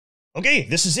Okay,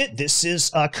 this is it. This is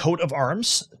Coat of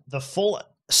Arms, the full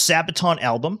Sabaton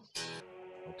album.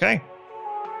 Okay.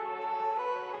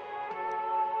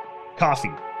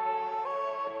 Coffee.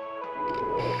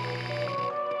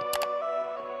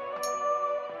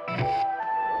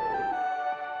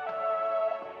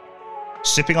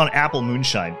 Sipping on apple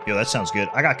moonshine. Yo, that sounds good.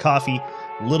 I got coffee,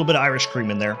 a little bit of Irish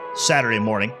cream in there. Saturday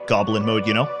morning, goblin mode,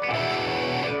 you know.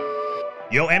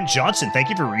 Yo, M. Johnson, thank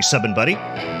you for resubbing, buddy.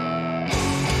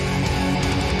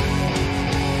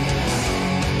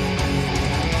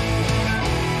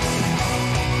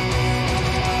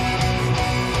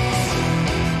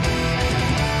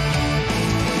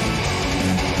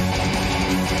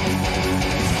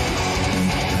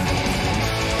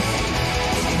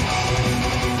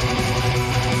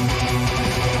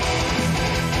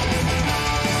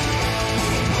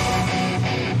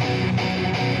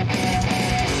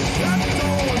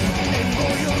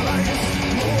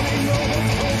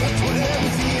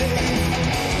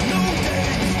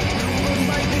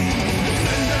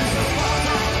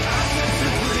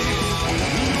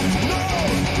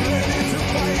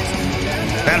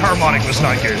 That harmonic was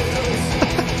not good.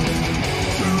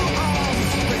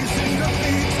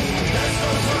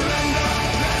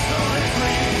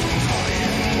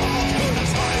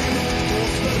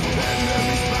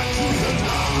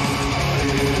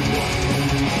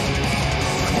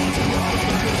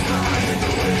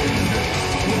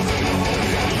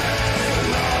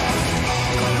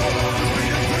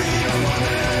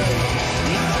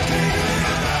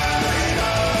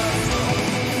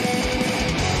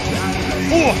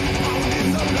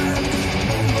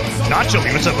 Nacho,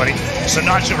 what's up, buddy? So,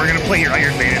 Nacho, we're gonna play your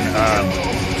Iron Maiden.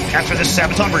 After this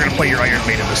Sabaton, we're gonna play your Iron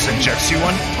Maiden, the Senjutsu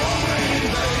one.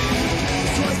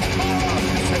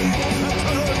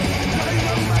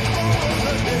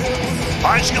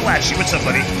 Aj Galachi, what's up,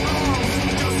 buddy?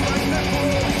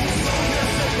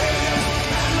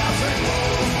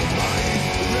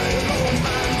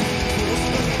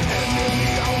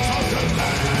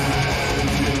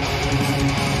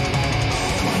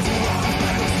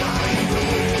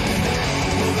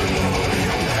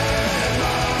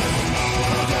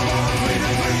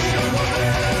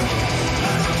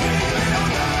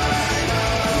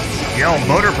 Yo,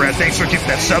 Motor Bread, thanks for giving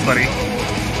that sub, buddy.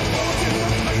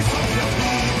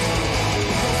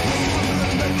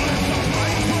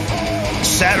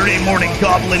 Saturday morning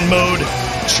goblin mode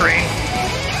train.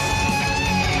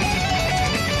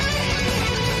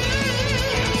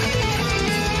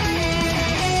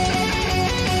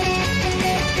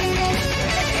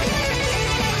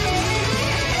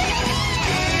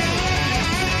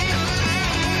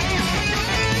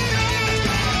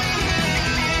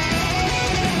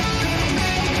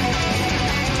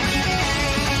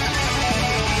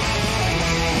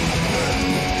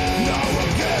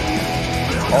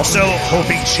 Also,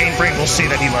 hoping Chainbrain will say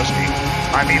that he loves me.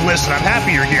 I mean, listen, I'm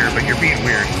happy you're here, but you're being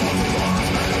weird.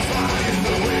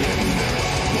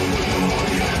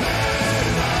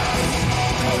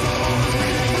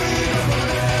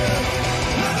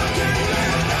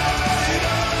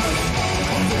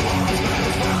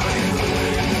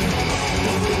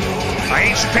 I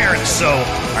ain't your parents, so,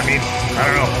 I mean, I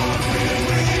don't know.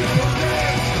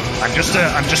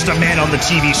 I'm just a man on the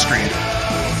TV screen.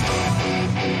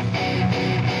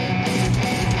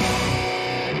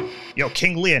 Yo,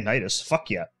 King Leonidas, fuck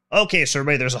yeah. Okay, so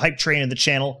everybody, there's a hype train in the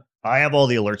channel. I have all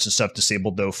the alerts and stuff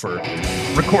disabled, though, for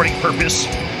recording purpose.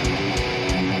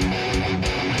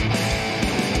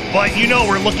 But, you know,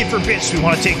 we're looking for bits. We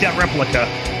want to take that replica.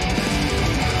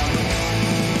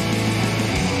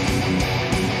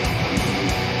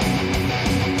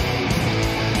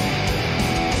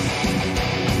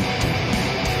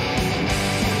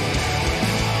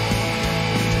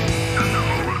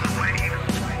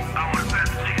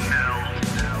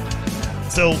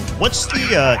 So, what's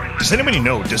the, does anybody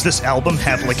know, does this album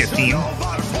have, like, a theme?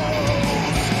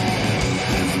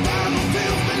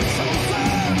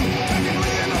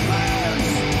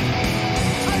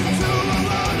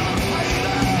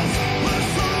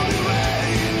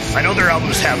 I know their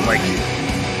albums have, like,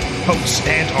 coats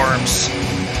and arms.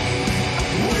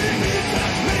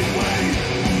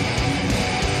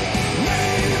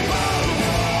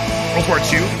 World War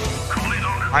II?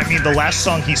 I mean, the last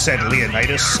song he said,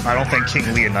 Leonidas, I don't think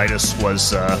King Leonidas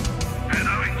was,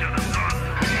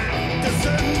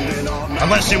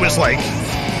 unless it was, like,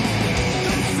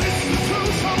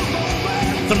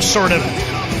 some sort of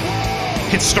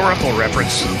historical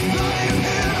reference.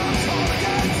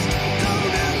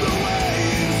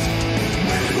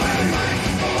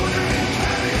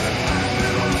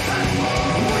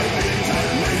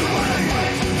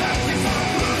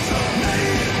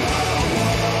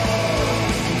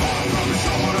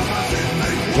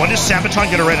 When is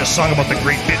Sabaton gonna write a song about the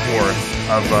Great Bit War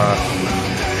of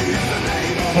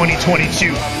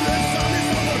 2022?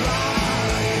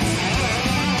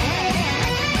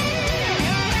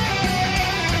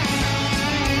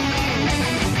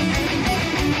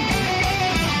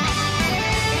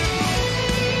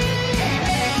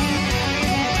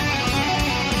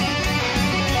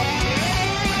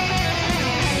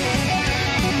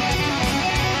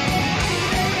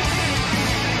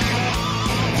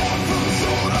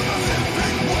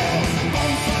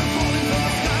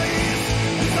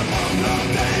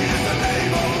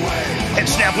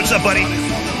 What's up, buddy?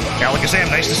 Alakazam,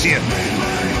 nice to see you.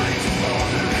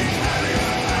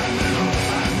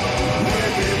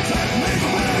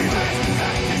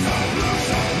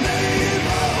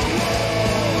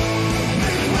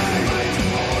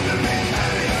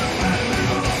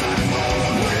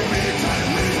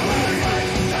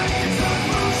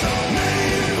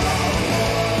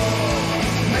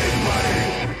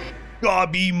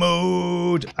 Gobby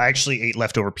mode. I actually ate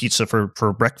leftover pizza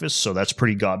for breakfast, so that's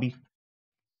pretty gobby.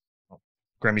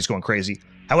 Grammy's going crazy.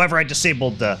 However, I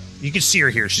disabled the... You can see her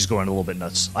here. She's going a little bit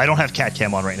nuts. I don't have cat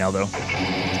cam on right now, though.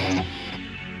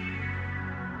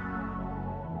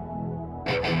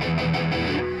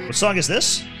 What song is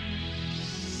this?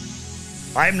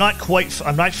 I'm not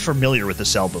familiar with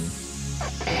this album.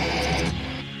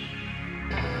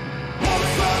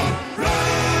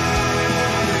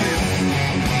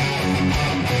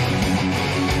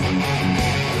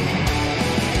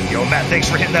 Yo, Matt, thanks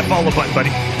for hitting that follow button, buddy.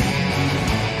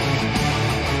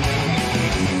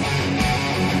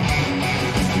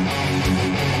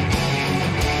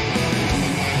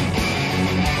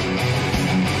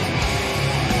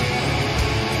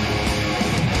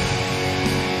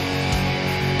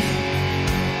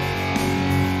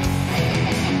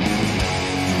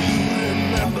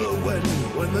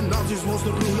 Was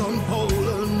the rule on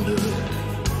Poland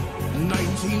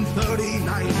 1939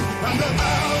 and the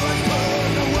Allies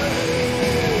burned away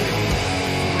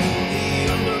the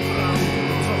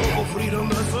underground for freedom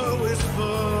as a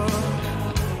whisper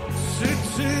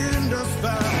sits in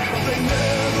despair but they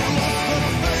never lost the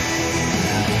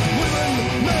faith. Women,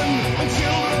 men and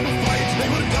children fight, they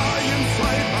were dying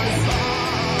side by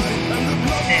side and the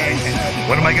blood they shed.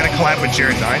 What am I gonna collab with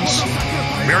Jared Dines?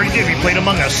 We already did, we played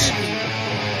Among Us.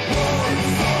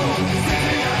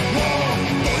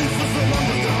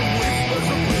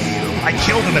 I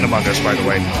killed him in Among Us, by the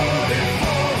way.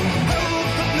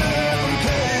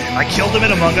 I killed him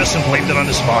in Among Us and blamed it on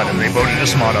his mod, and they voted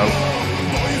his mod out.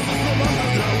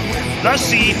 Let's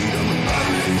see.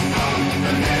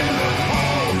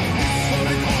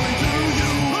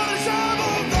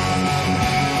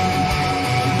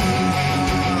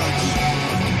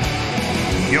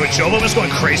 You know, Jovo was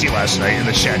going crazy last night in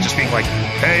the chat, just being like,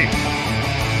 hey.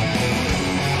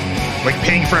 Like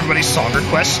paying for everybody's song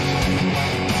requests.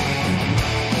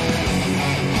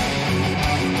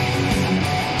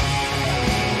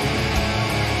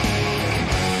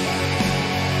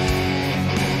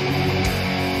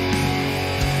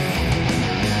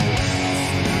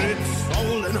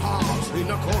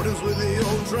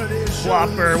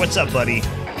 Flopper, what's up, buddy?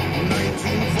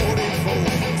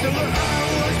 1944, till the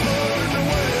Allies burned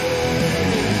away.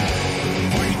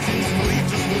 Fighting street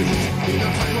to street in a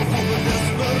time of hope and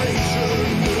desperation.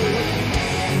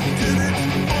 Did it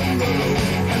on the road,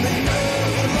 and they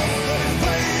never lost their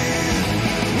faith.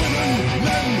 Women,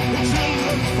 men, and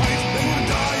children fight, they were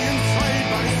dying side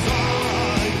by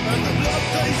side. And the blood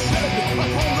they shed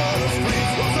upon the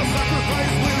streets was a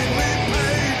sacrifice willingly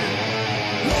paid.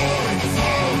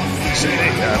 Say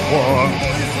they got war.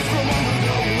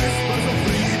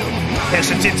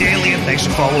 Hesitant Alien, thanks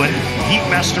for following.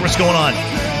 Heatmaster, what's going on?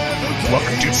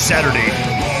 Welcome to Saturday.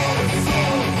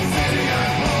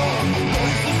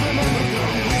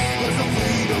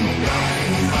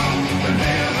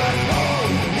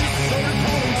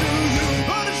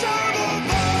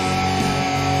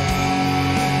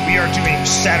 We are doing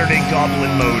Saturday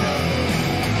Goblin mode.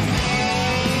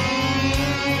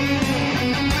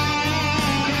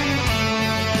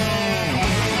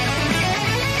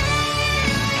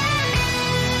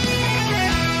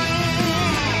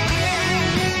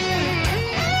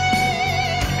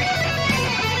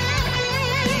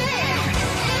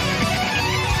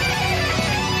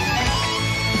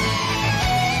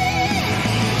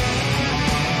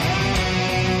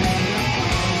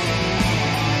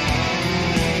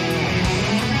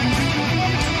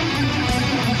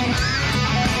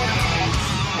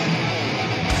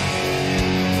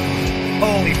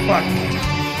 Holy fuck.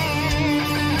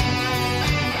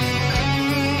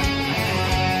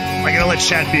 Am I gonna let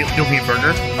Chad build me a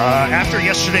burger? After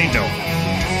yesterday, no.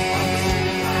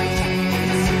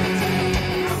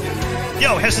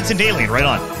 Yo, Hesitant Alien, right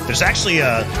on. There's actually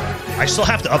I still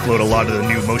have to upload a lot of the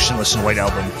new Motionless in White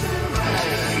album.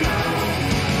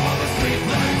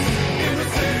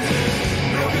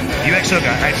 UXO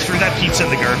guy, I threw that pizza in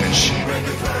the garbage.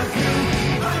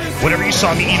 Whatever you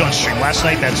saw me eat on stream last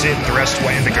night, that's it. The rest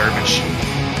went in the garbage.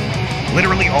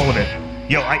 Literally all of it.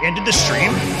 Yo, I ended the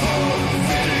stream.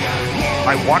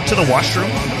 I walked to the washroom.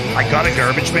 I got a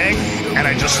garbage bag, and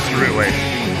I just threw it away.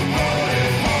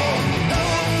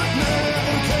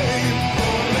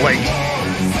 Like,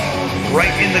 right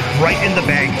in the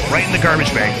bag, right in the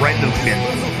garbage bag, right in the bin.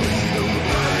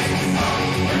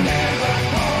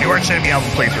 New Arch Enemy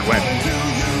album playthrough when?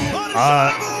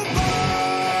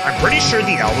 I'm pretty sure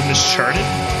the album is charted.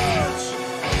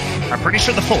 I'm pretty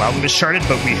sure the full album is charted,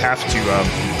 but we have to,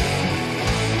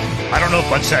 I don't know if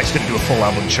Budsack's gonna do a full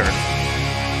album chart.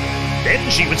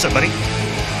 Benji, what's up, buddy?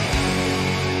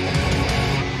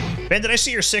 Ben, did I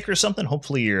see you're sick or something?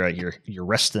 Hopefully you're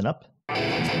resting up.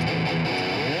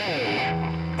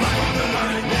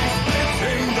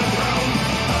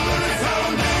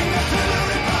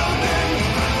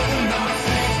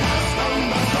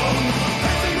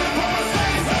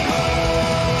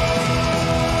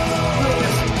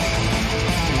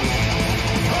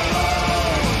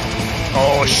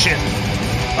 Oh shit.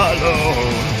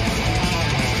 Alone.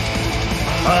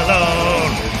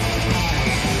 Alone.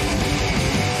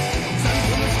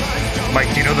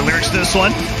 Mike, do you know the lyrics to this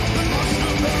one?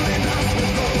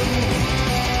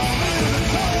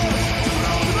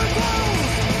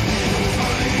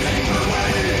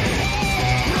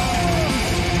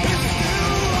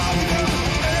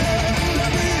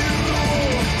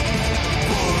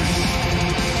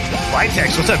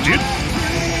 Vitex, what's up, dude?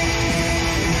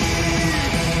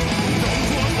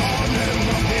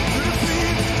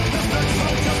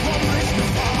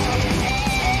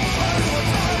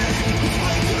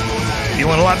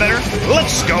 Feeling a lot better?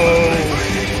 Let's go!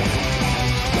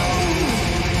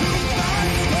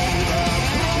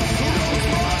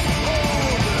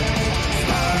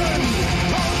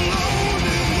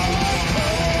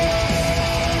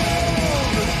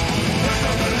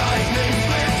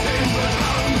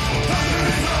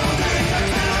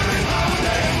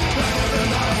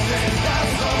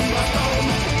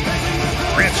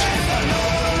 Rich.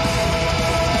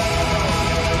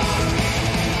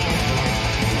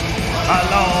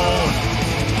 Alone.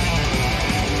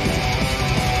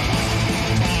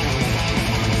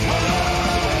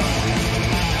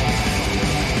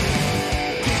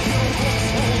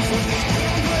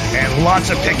 And lots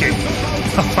of picking.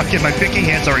 Oh, fucking my picking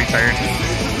hand's already tired.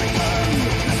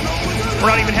 We're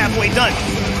not even halfway done.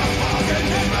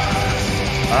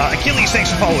 Achilles,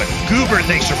 thanks for following. Goober,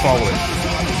 thanks for following.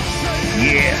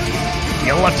 Yeah.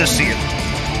 You'll love to see it.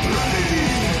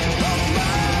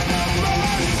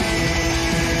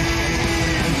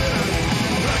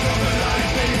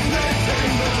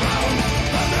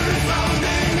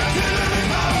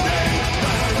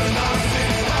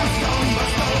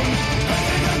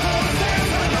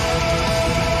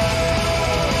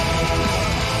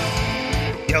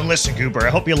 Yo, listen, Goober, I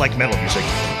hope you like metal music.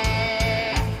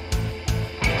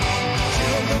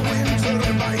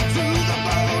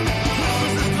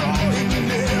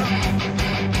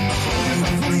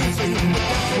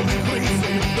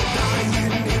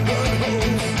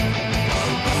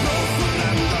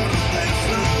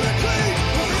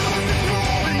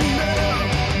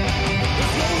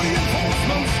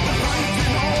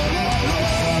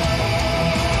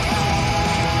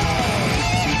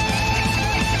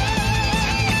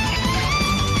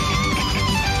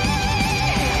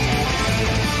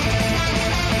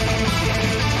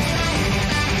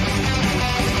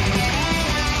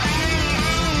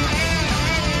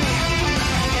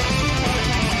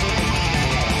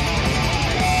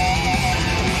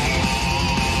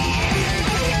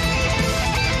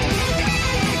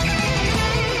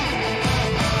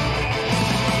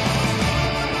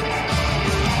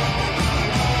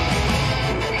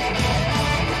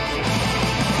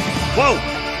 Whoa!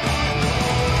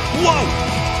 Whoa!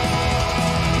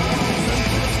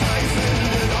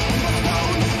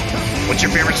 What's your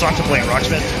favorite song to play in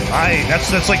Rocksmith?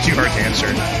 That's like too hard to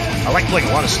answer. I like playing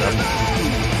a lot of stuff.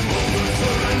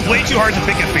 Way too hard to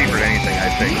pick a favorite anything, I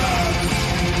think.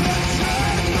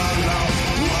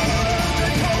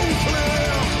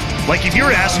 Like, if you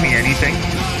were to ask me anything,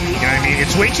 you know what I mean?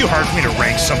 It's way too hard for me to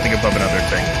rank something above another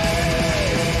thing.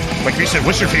 Like you said,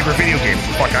 what's your favorite video game?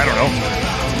 Fuck, I don't know.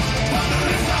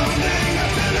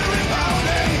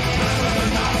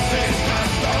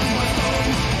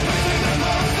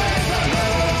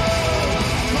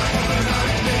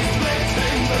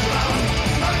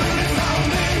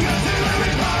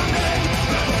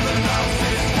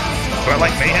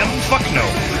 no.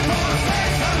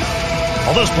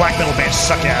 All those black metal bands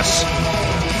suck ass.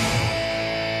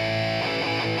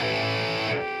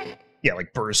 Yeah,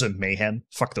 like Burza, Mayhem.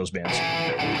 Fuck those bands.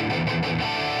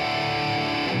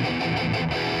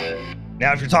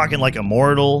 Now, if you're talking like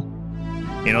Immortal,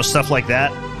 you know, stuff like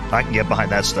that, I can get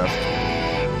behind that stuff.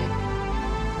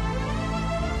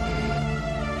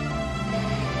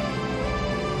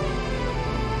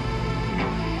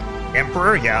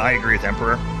 Emperor? Yeah, I agree with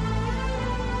Emperor.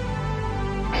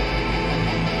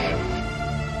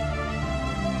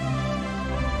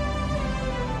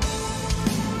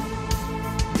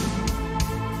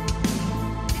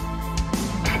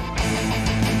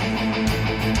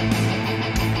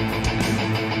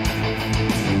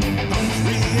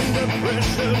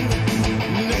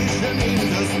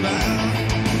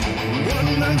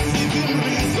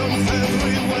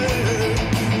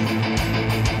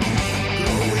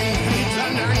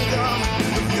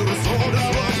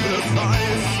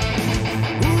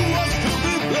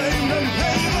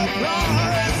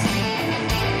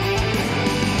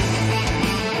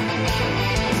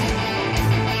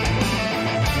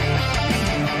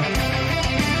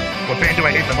 What band do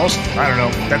I hate the most? I don't know.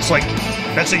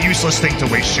 That's a useless thing to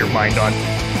waste your mind on.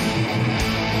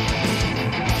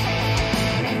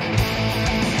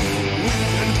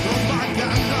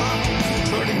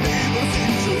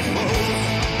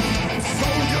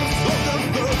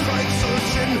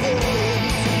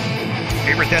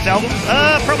 Favorite Death album?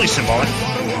 Probably Symbolic.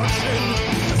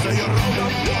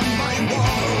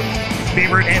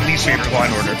 Favorite and least favorite Law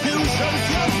and Order.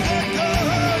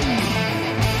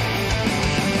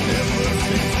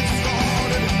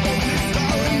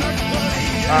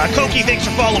 Koki, thanks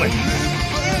for following.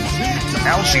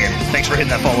 Algian, thanks for hitting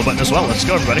that follow button as well. Let's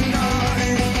go, everybody.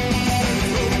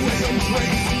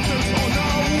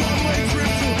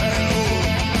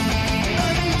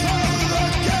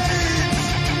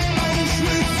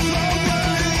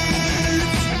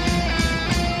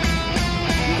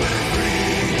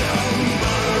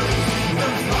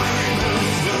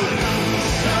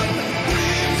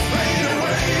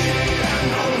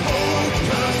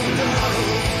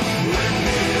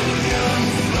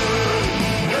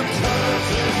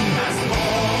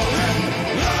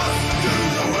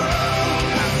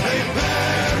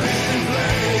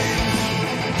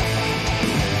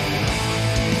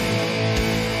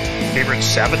 Favorite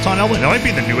Sabaton album? No, it might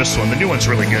be the newest one. The new one's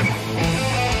really good.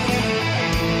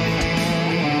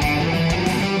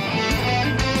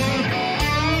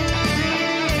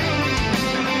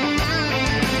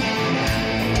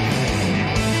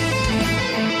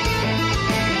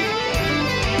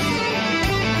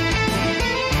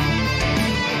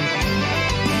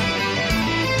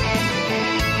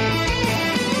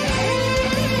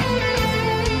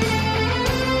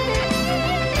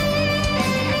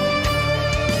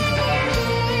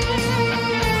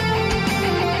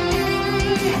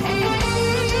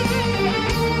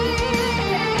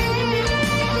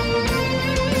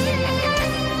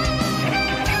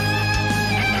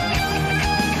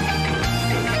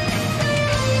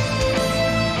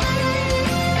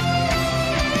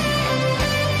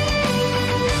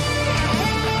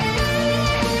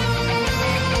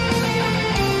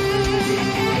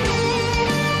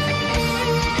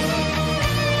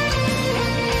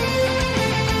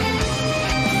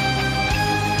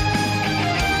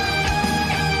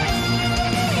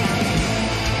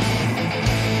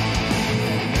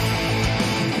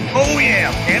 Oh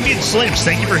yeah, Ambient Slims,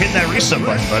 thank you for hitting that resub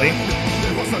button, buddy.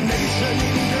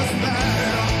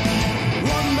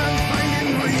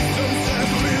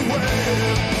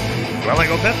 Do I like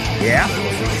Opeth? Yeah.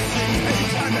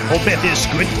 Opeth is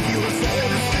good.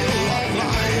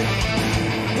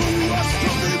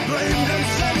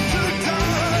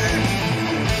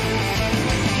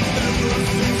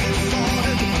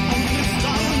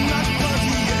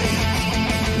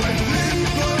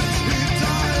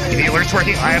 The alert's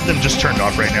working. I have them just turned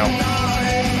off right now.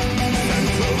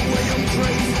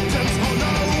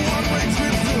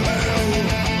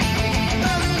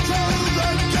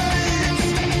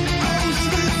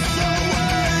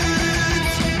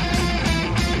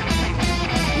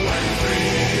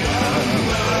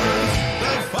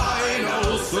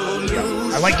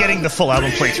 I like getting the full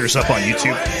album playthroughs up on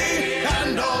YouTube,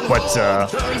 but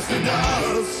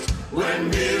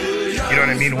you know what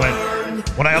I mean?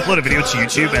 When I upload a video to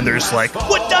YouTube and there's like,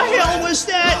 what the hell was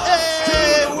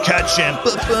that? Catch him.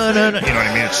 You know what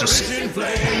I mean? It's just...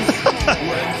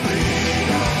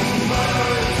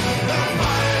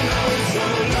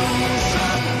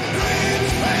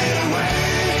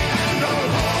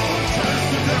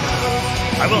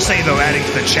 I will say, though, adding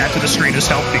the chat to the screen has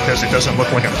helped because it doesn't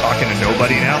look like I'm talking to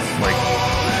nobody now. Like,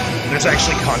 there's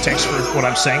actually context for what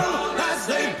I'm saying. as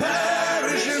they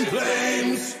perish in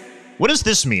flames. What does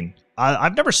this mean?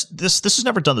 I've never this has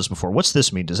never done this before. What's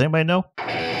this mean? Does anybody know?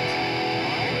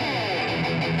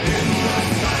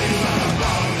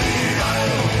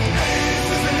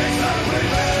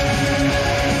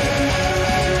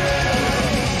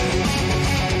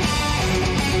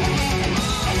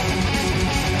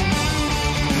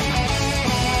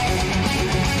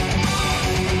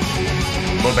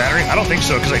 Low battery? I don't think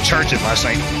so because I charged it last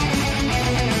night.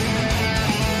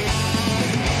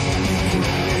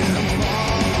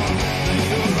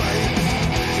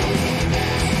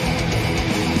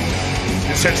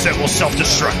 This headset will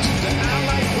self-destruct.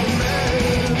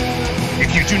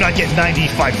 If you do not get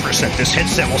 95%, this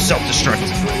headset will self-destruct.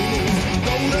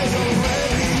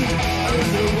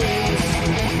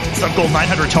 Subgold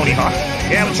 900 Tony Hawk.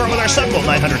 Yeah, what's wrong with our Subgold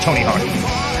 900 Tony Hawk?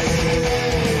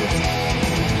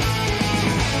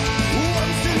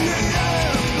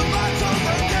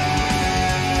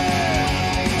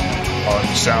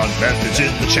 On sound message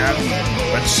in the chat.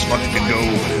 Let's fucking go.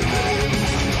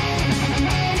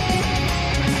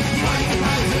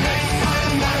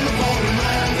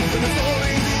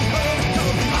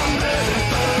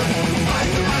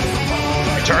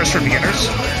 Guitars for beginners.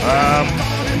 I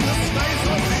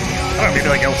don't know, maybe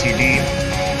like LTD,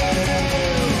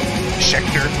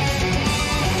 Schecter.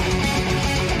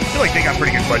 I feel like they got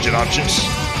pretty good budget options.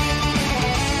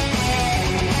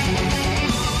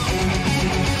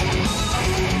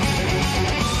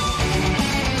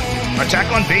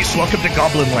 Attack on base, welcome to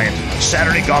Goblin Land.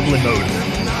 Saturday Goblin mode.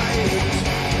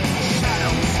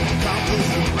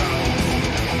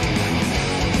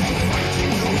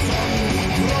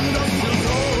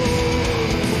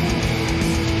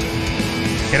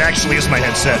 It actually is my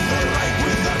headset.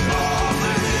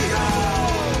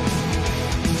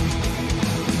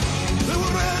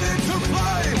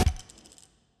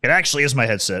 It actually is my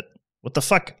headset. What the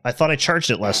fuck? I thought I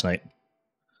charged it last night.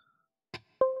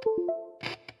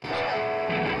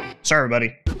 Sorry,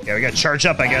 everybody. Yeah, we got to charge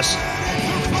up, I guess.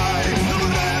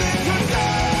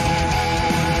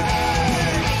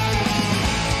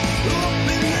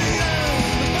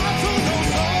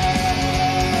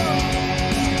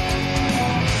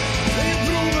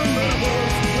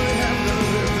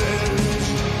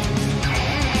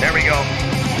 There we go.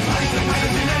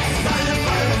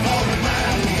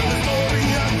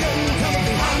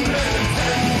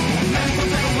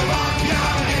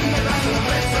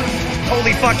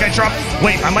 Holy fuck, I dropped...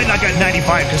 Wait, I might not get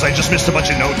 95 because I just missed a bunch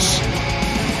of notes.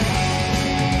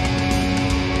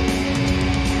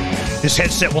 This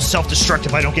headset will self-destruct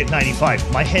if I don't get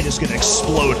 95. My head is gonna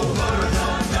explode.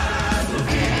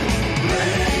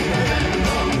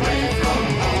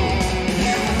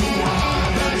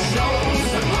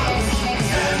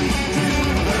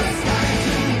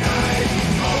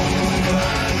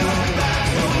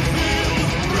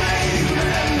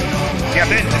 Yeah,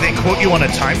 Ben, did they quote you on a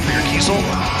time for your Kiesel?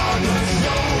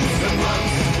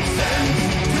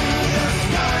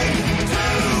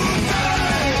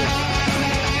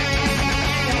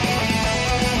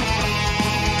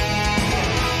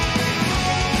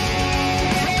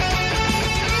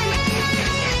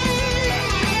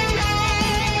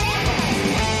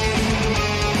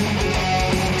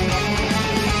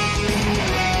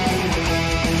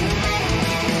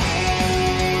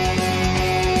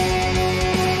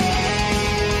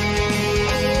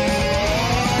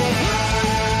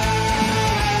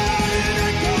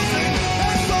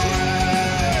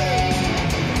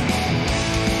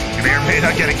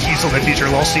 Not get a Kiesel that feature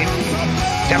lol scene.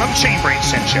 Tell them Chainbrain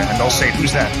sent you, and they'll say,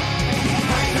 who's that?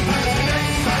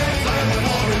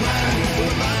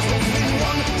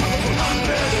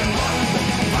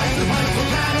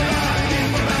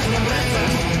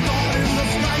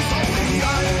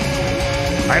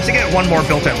 I have to get one more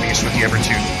built at least with the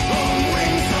Evertune.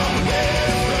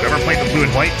 Ever played the blue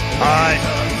and white?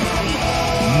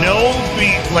 No,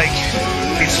 like,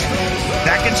 it's...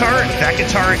 That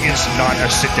guitar is not a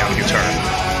sit-down guitar.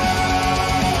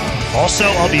 Also,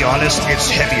 I'll be honest, it's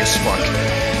heavy as fuck.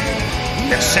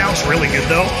 It sounds really good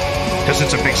though, because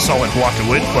it's a big solid block of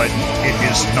wood, but it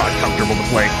is not comfortable to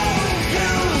play.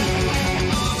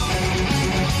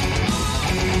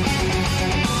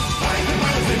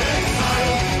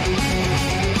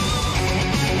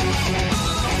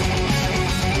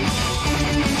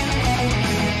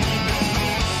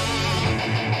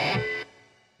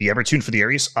 The Evertune for the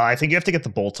Aries? I think you have to get the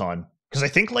bolt on. Because I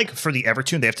think, like, for the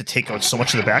Evertune, they have to take out so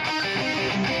much of the back.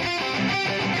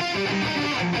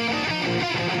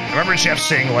 I remember Jeff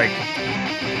saying, like,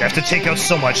 they have to take out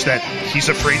so much that he's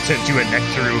afraid to do a neck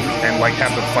through and, like,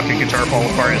 have the fucking guitar fall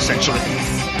apart, essentially.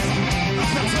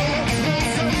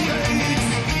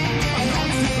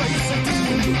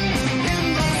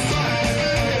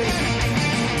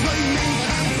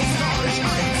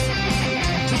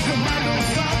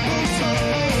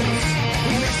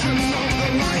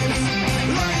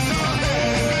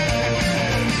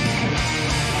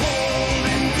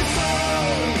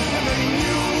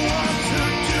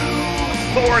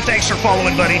 Thor, thanks for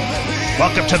following, buddy.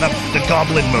 Welcome to the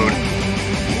Goblin mode.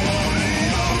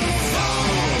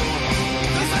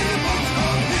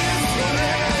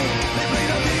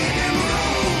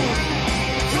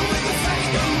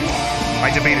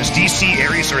 My debate is DC,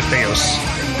 Ares, or Theos.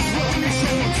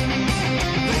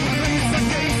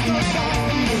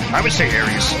 I would say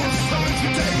Ares.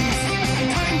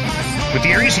 With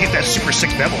the Ares, you get that super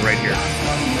sick bevel right here.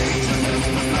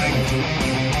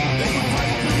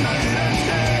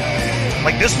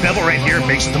 Like, this bevel right here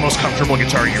makes it the most comfortable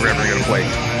guitar you're ever going to play.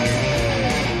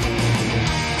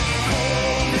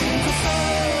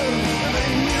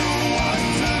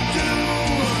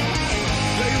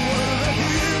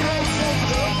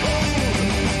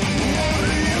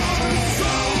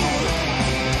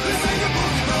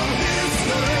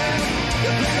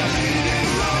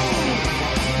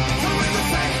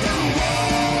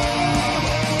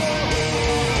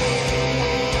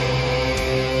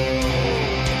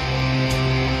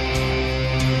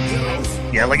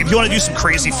 Yeah, like if you want to do some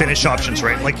crazy finish options,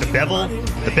 right? Like the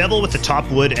bevel with the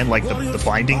top wood and like the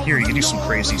binding here, you can do some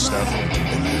crazy stuff.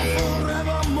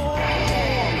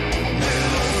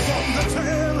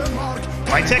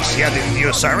 Vitex, yeah, the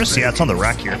Osiris, yeah, it's on the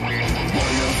rack here.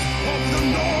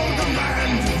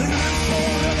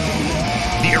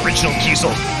 The original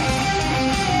Kiesel.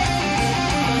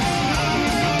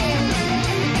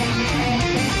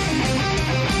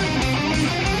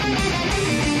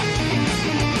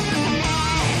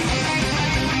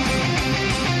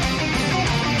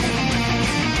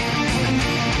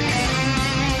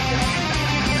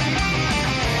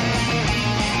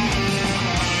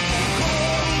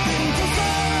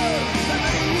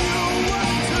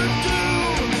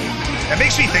 That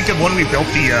makes me think of when we built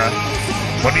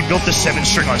the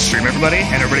 7-string on stream, everybody,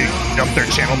 and everybody dumped their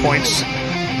channel points.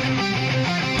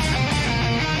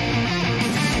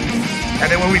 And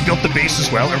then when we built the bass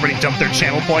as well, everybody dumped their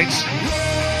channel points.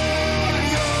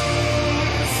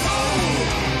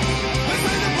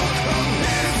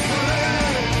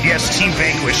 Yes, Team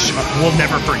Vanquish, we'll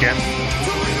never forget.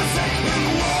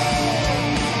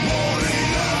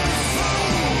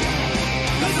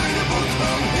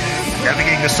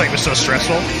 Navigating the site was so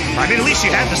stressful. I mean, at least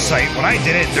you had the site. When I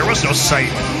did it, there was no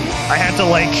site. I had to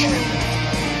like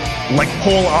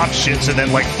pull options and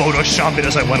then like Photoshop it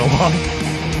as I went along.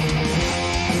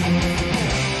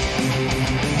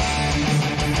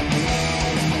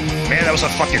 Man, that was a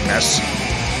fucking mess.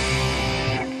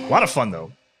 A lot of fun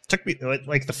though. Took me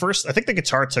like the first. I think the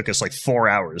guitar took us like 4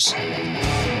 hours.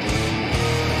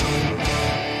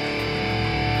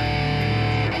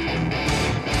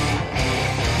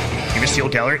 Steel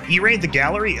Gallery. E-Raid the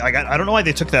Gallery? I don't know why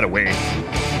they took that away.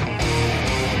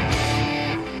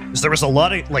 Because there was a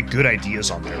lot of like good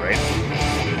ideas on there, right?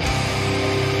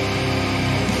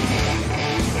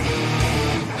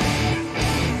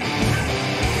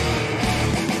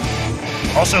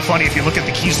 Also funny, if you look at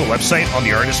the Kiesel website on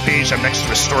the artist page, I'm next to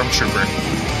a Stormtrooper.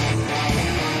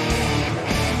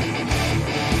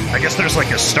 I guess there's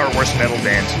like a Star Wars metal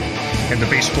band, and the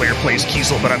bass player plays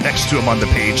Kiesel, but I'm next to him on the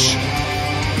page.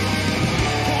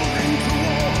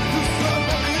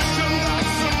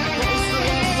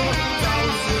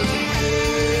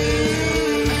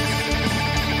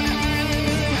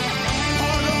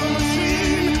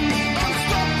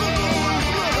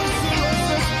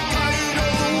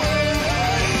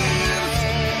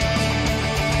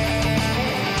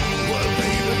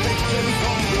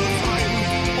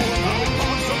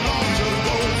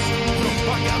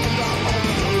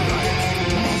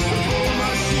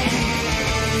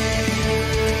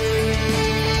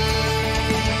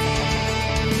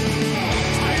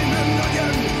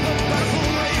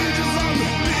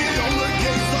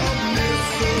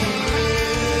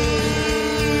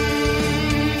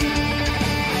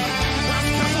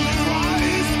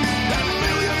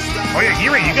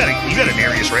 You got an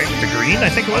Aries, right? The green, I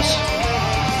think it was.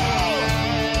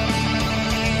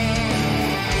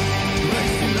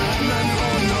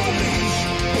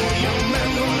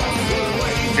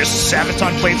 This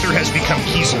Sabaton playthrough has become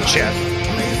Kiesel chat.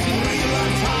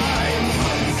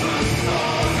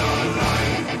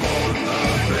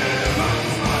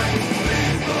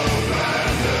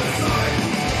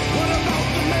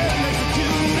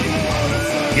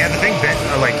 Yeah, the thing, Ben,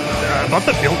 about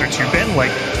the builder too, Ben,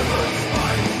 like,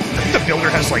 I think the builder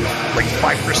has like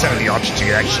 5% of the options you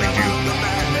can actually do.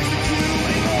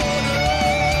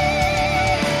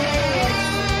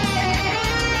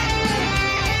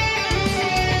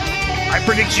 I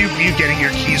predict you getting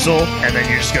your Kiesel, and then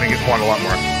you're just gonna want a lot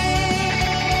more.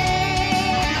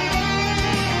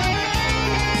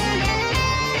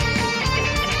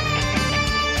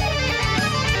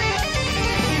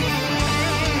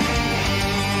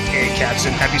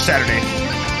 Katzen. Happy Saturday.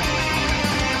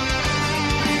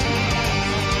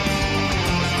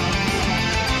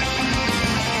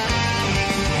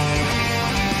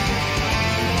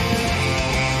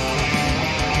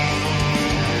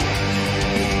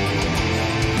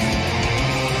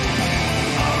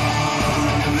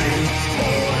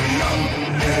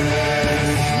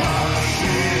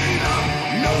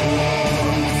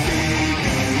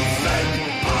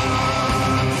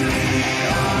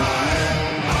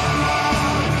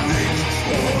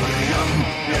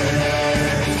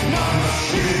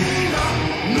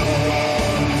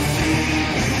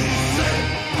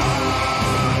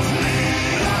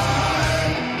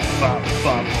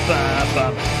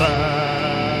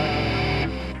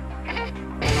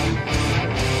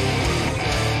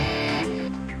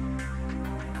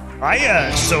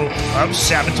 So of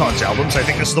Sabaton's albums, I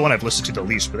think this is the one I've listened to the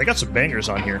least, but they got some bangers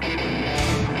on here.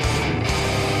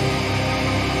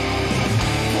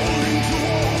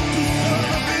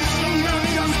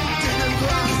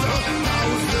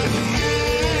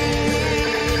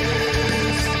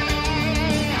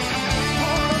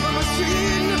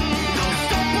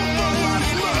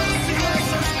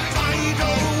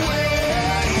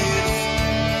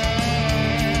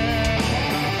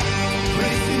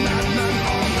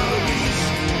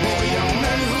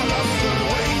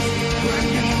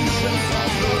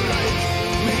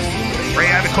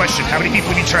 Question, how many people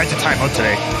have you tried to time out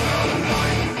today?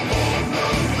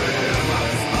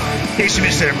 In case you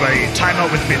missed it, everybody,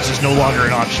 timeout with Vince is no longer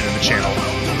an option in the channel.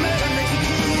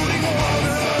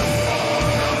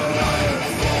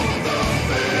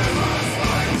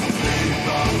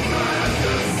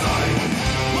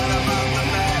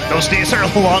 Those days are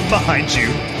long behind you.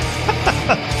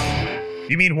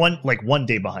 You mean one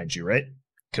day behind you, right?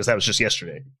 Because that was just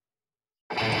yesterday.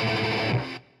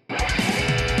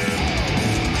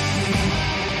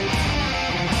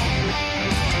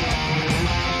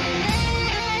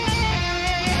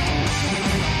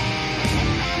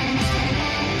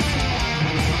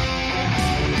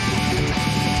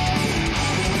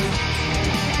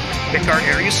 Pickguard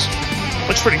Aries.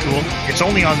 Looks pretty cool. It's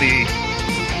only on the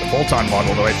bolt-on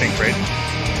model, though, I think, right?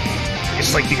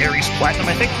 It's like the Aries Platinum,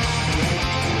 I think.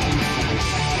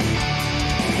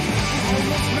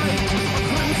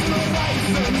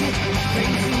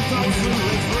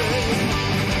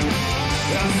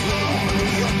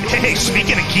 Hey,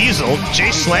 speaking of Kiesel,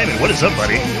 Jay Slammin', what is up,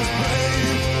 buddy?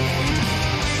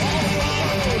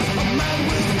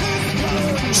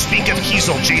 Speak of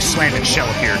Kiesel, Jay Slammin' shall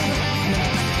appear.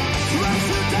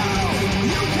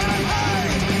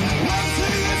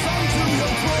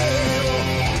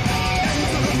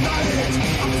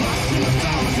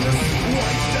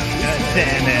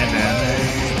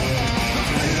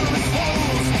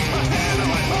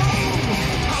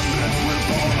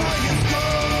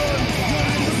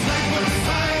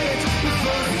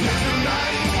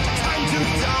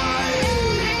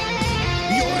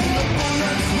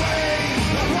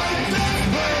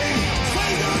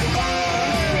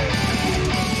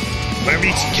 Whenever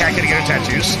you can't get together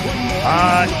tattoos,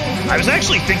 I was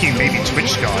actually thinking maybe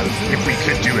TwitchCon, if we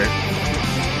could do it.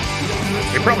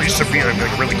 It probably just would be like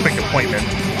a really quick appointment.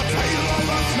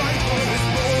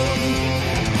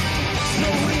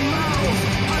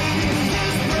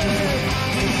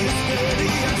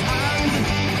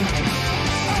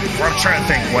 Or I'm trying to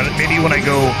think, maybe when I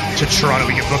go to Toronto,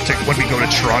 we get booked when we go to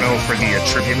Toronto for the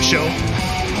Trivium show.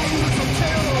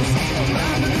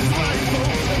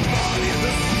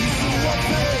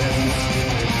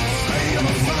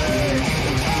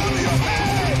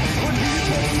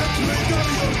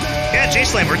 Yeah,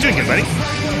 J-Slam, we're doing good, buddy.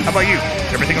 How about you?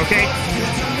 Everything okay?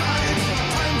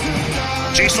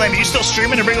 J-Slam, are you still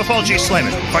streaming? And bring up all J-Slam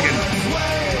it. Fucking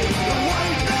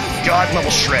God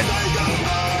level shred.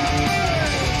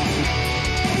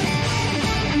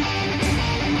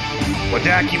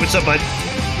 Wadaki, what's up, bud?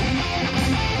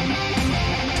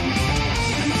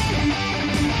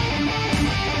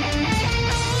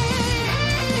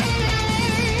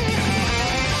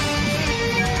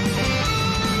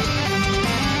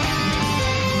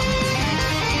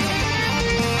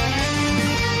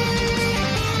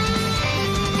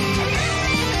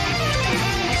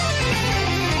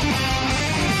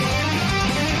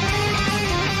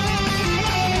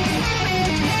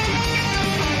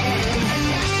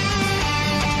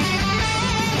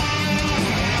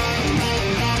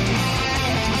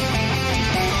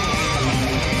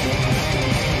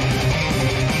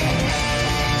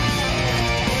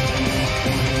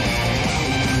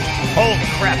 Holy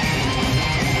crap.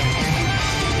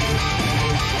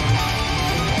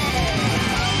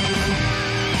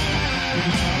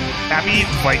 Happy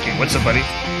Viking. What's up, buddy?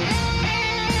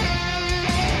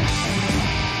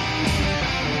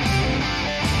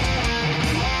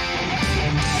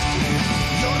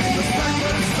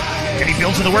 Any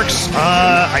builds in the works?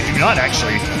 I do not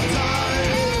actually.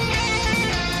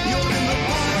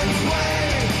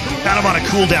 Kind of on a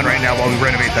cooldown right now while we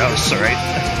renovate the house, alright?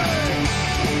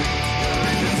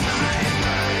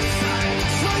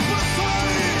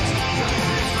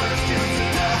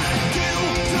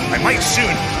 I might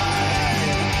soon.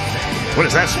 What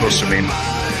is that supposed to mean?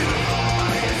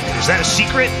 Is that a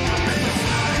secret?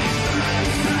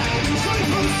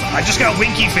 I just got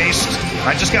winky faced.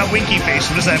 I just got winky faced.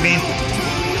 What does that mean?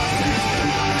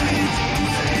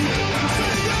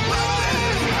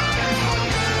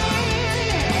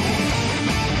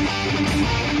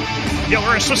 Yo,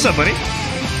 Ernest, what's up, buddy?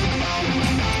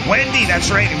 Wendy,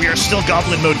 that's right. We are still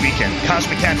Goblin Mode weekend.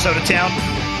 Cosmic Cat's out of town.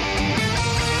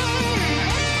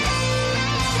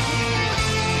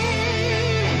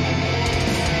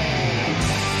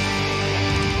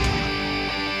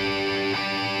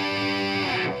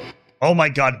 Oh my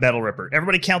god, Metal Ripper.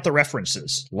 Everybody count the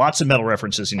references. Lots of metal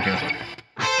references in here.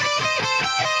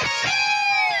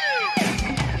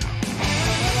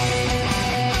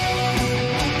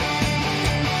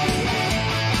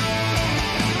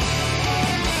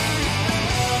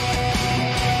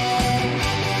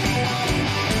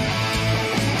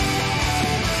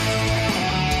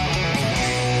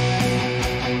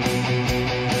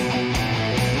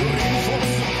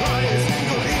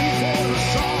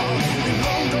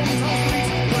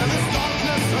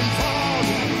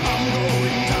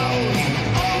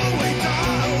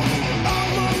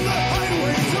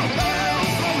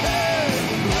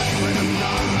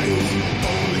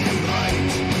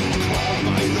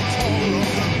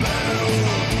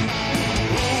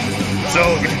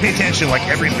 So, if you pay attention, like,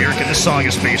 every lyric in this song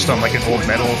is based on, like, an old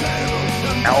metal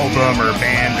album or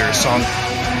band or song.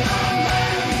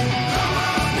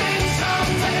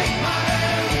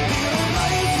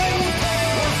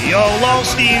 Yo, lol,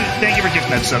 Steve, thank you for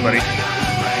gifting that, somebody.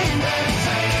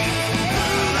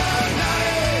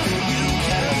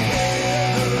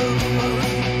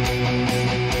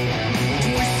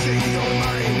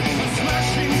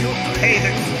 Hey,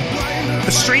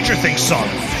 the Stranger Things song.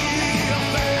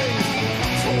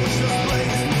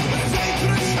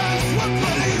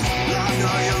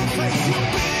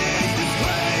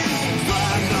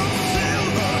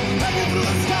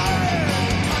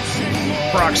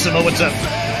 Proxima, what's up?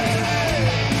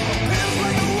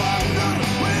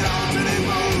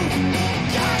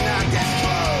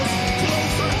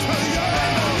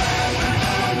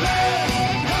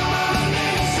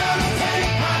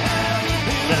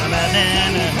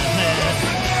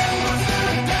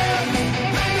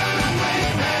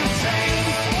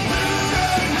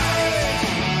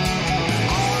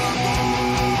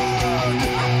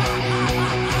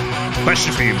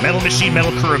 Question for you. Metal Machine,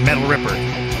 Metal Crew, or Metal Ripper?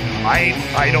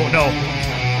 I don't know.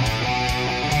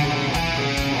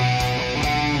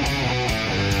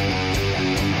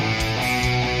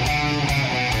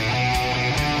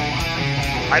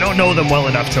 I don't know them well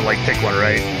enough to, like, pick one,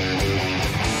 right?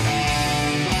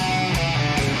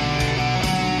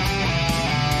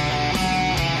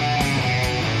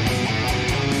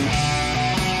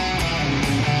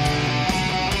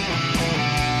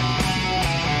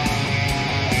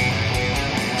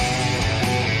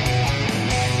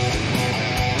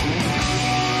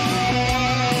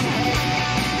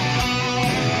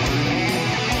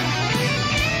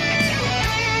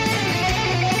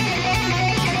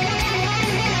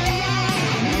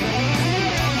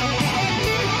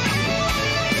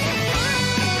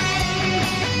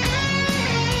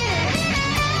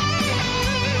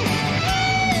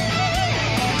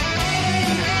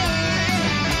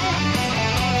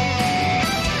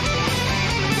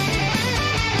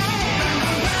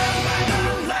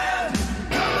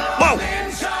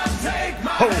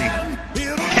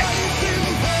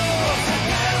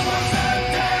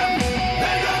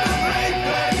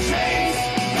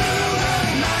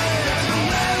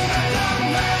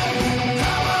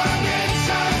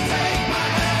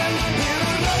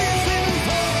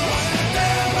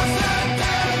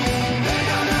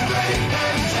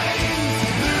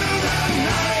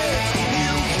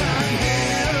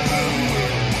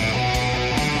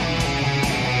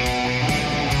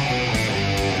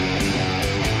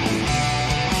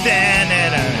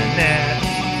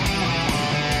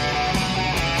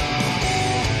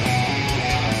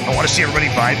 I want to see everybody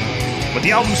vibe. But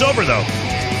the album's over, though.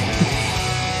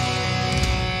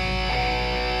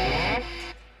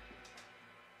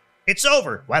 It's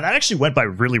over. Wow, that actually went by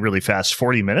really, really fast.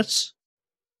 40 minutes.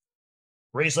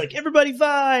 Ray's like, everybody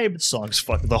vibe. The song's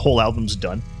fucking, the whole album's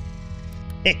done.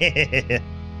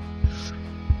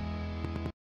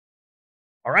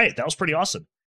 All right, that was pretty awesome.